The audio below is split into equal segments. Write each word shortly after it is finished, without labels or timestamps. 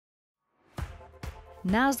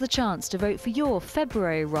Now's the chance to vote for your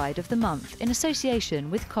February Ride of the Month in association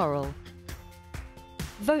with Coral.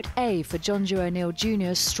 Vote A for John Joe O'Neill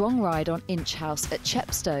Jr.'s strong ride on Inch House at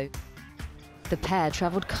Chepstow. The pair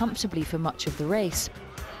travelled comfortably for much of the race,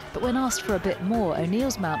 but when asked for a bit more,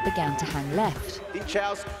 O'Neill's mount began to hang left. Inch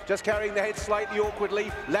House just carrying the head slightly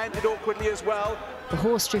awkwardly, landed awkwardly as well. The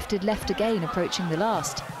horse drifted left again, approaching the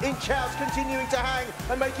last. Inch House continuing to hang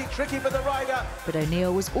and make it tricky for the rider. But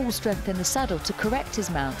O'Neill was all strength in the saddle to correct his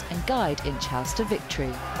mount and guide Inch House to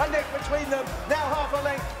victory. A neck between them, now half a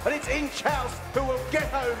length, and it's Inch House who will get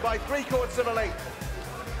home by 3/4 of a length.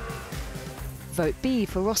 Vote B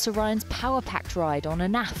for Ross Orion's power-packed ride on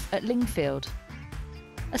Anaff at Lingfield.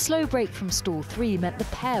 A slow break from stall 3 meant the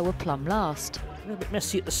pair were plumb last. A little bit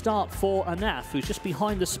messy at the start for Anaff, who's just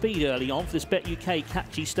behind the speed early on for this Bet UK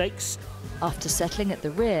Catchy Stakes. After settling at the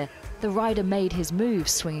rear, the rider made his move,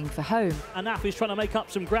 swinging for home. Anaff is trying to make up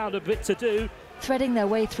some ground, a bit to do. Threading their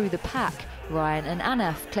way through the pack, Ryan and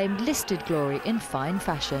Anaff claimed listed glory in fine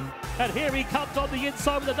fashion. And here he comes on the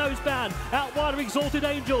inside with a noseband. Out wide of Exalted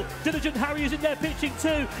Angel. Diligent Harry is in there pitching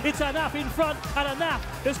too. It's Anaff in front, and Anaff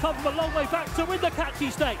has come from a long way back to win the Catchy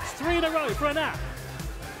Stakes. 3 in a row for Anaff.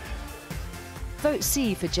 Vote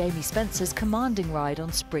C for Jamie Spencer's commanding ride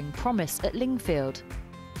on Spring Promise at Lingfield.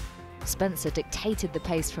 Spencer dictated the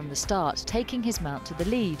pace from the start, taking his mount to the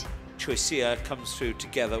lead. Choicia comes through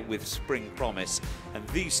together with Spring Promise, and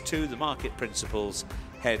these two, the market principals,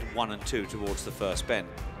 head 1 and 2 towards the first bend.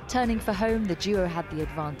 Turning for home, the duo had the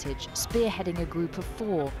advantage, spearheading a group of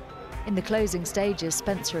 4. In the closing stages,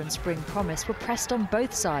 Spencer and Spring Promise were pressed on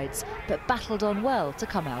both sides, but battled on well to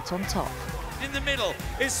come out on top. In the middle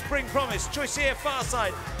is Spring Promise, Choicia far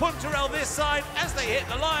side, Punterell this side. As they hit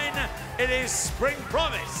the line, it is Spring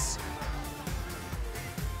Promise.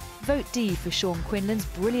 Vote D for Sean Quinlan's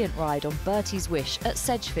brilliant ride on Bertie's Wish at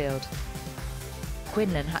Sedgefield.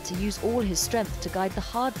 Quinlan had to use all his strength to guide the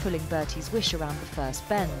hard-pulling Bertie's Wish around the first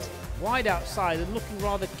bend. Wide outside and looking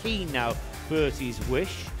rather keen now, Bertie's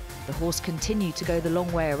Wish. The horse continued to go the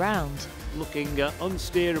long way around. Looking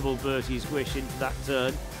unsteerable, Bertie's Wish, into that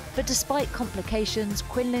turn. But despite complications,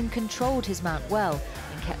 Quinlan controlled his mount well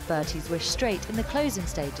and kept Bertie's Wish straight in the closing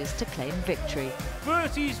stages to claim victory.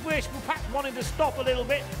 Bertie's Wish will perhaps wanting to stop a little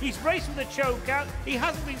bit. He's raced with a choke out. He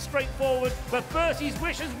hasn't been straightforward, but Bertie's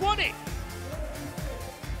Wish has won it.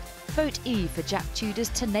 Vote E for Jack Tudor's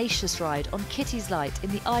tenacious ride on Kitty's Light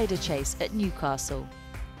in the Ida Chase at Newcastle.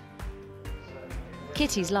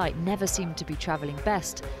 Kitty's Light never seemed to be travelling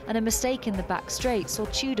best, and a mistake in the back straight saw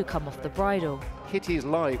Tudor come off the bridle. Kitty's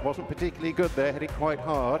Light wasn't particularly good there, hit it quite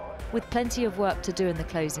hard. With plenty of work to do in the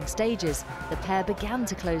closing stages, the pair began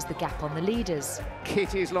to close the gap on the leaders.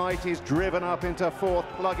 Kitty's Light is driven up into 4th,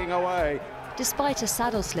 plugging away. Despite a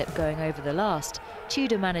saddle slip going over the last,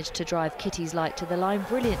 Tudor managed to drive Kitty's Light to the line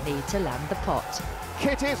brilliantly to land the pot.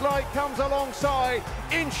 Kitty's Light comes alongside,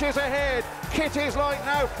 inches ahead. Kitty's Light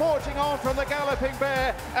now forging on from the Galloping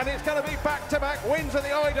Bear, and it's going to be back-to-back wins at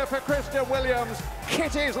the Ida for Christian Williams.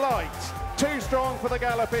 Kitty's Light, too strong for the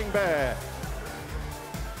Galloping Bear.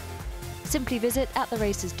 Simply visit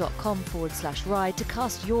attheraces.com/ride to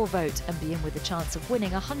cast your vote and be in with a chance of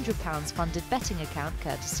winning a £100 funded betting account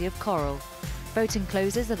courtesy of Coral. Voting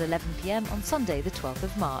closes at 11 p.m. on Sunday the 12th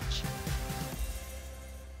of March.